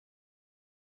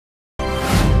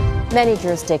Many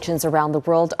jurisdictions around the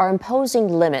world are imposing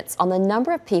limits on the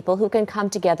number of people who can come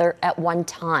together at one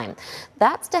time.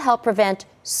 That's to help prevent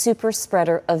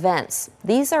superspreader events.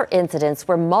 These are incidents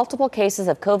where multiple cases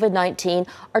of COVID-19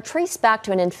 are traced back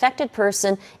to an infected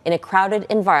person in a crowded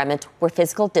environment where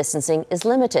physical distancing is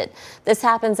limited. This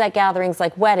happens at gatherings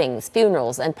like weddings,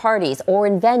 funerals, and parties, or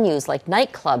in venues like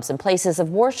nightclubs and places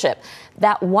of worship.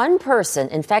 That one person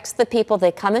infects the people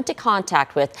they come into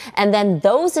contact with, and then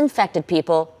those infected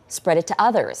people spread it to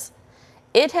others.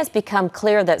 It has become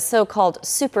clear that so-called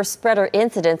super spreader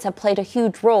incidents have played a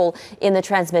huge role in the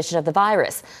transmission of the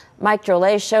virus. Mike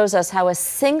Drolet shows us how a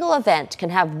single event can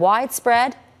have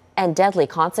widespread and deadly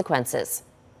consequences.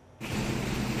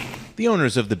 The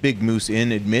owners of the Big Moose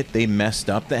Inn admit they messed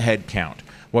up the head count.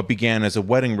 What began as a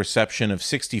wedding reception of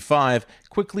 65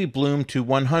 quickly bloomed to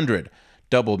 100,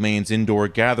 double Maine's indoor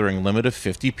gathering limit of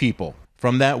 50 people.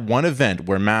 From that one event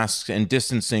where masks and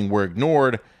distancing were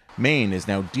ignored, Maine is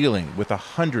now dealing with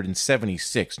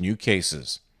 176 new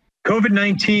cases.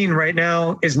 COVID-19 right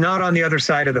now is not on the other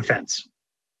side of the fence.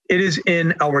 It is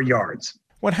in our yards.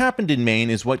 What happened in Maine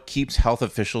is what keeps health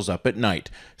officials up at night,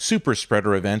 super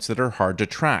spreader events that are hard to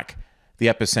track. The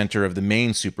epicenter of the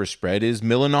Maine super spread is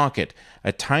Millinocket,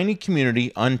 a tiny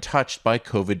community untouched by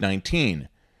COVID-19.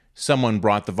 Someone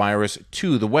brought the virus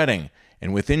to the wedding,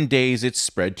 and within days it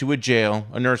spread to a jail,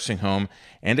 a nursing home,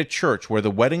 and a church where the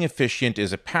wedding officiant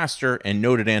is a pastor and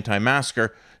noted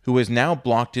anti-masker who has now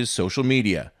blocked his social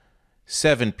media.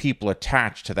 7 people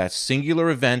attached to that singular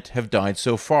event have died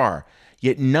so far,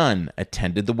 yet none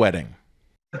attended the wedding.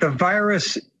 The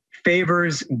virus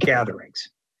favors gatherings.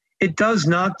 It does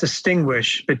not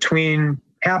distinguish between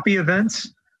happy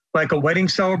events, like a wedding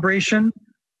celebration,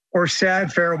 or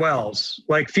sad farewells,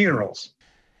 like funerals.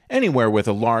 Anywhere with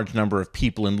a large number of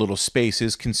people in little space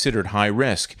is considered high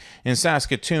risk. In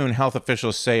Saskatoon, health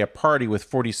officials say a party with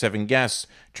 47 guests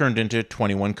turned into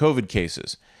 21 COVID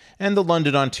cases. And the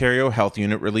London, Ontario Health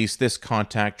Unit released this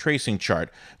contact tracing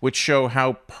chart, which show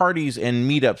how parties and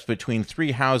meetups between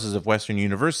 3 houses of Western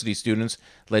University students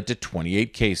led to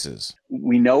 28 cases.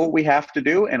 We know what we have to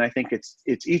do, and I think it's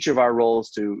each of our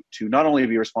roles to not only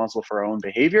be responsible for our own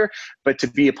behavior, but to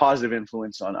be a positive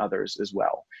influence on others as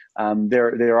well.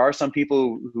 There are some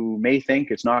people who may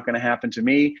think it's not going to happen to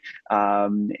me,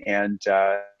 and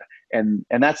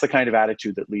that's the kind of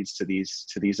attitude that leads to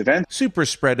these events. Super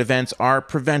spread events are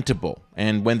preventable,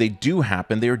 and when they do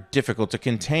happen, they are difficult to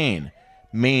contain.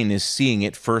 Maine is seeing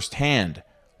it firsthand.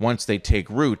 Once they take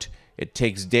root, it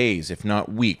takes days, if not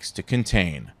weeks, to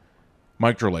contain.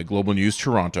 Mike Drolet, Global News,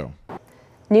 Toronto.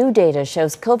 New data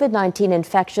shows COVID-19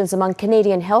 infections among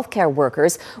Canadian healthcare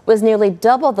workers was nearly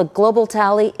double the global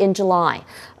tally in July.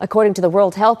 According to the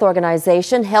World Health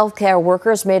Organization, healthcare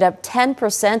workers made up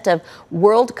 10% of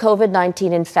world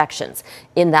COVID-19 infections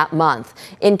in that month.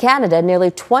 In Canada, nearly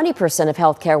 20% of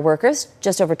healthcare workers,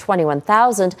 just over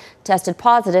 21,000, tested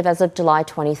positive as of July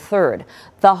 23rd.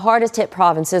 The hardest hit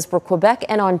provinces were Quebec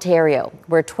and Ontario,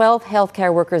 where 12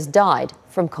 healthcare workers died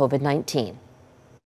from COVID-19.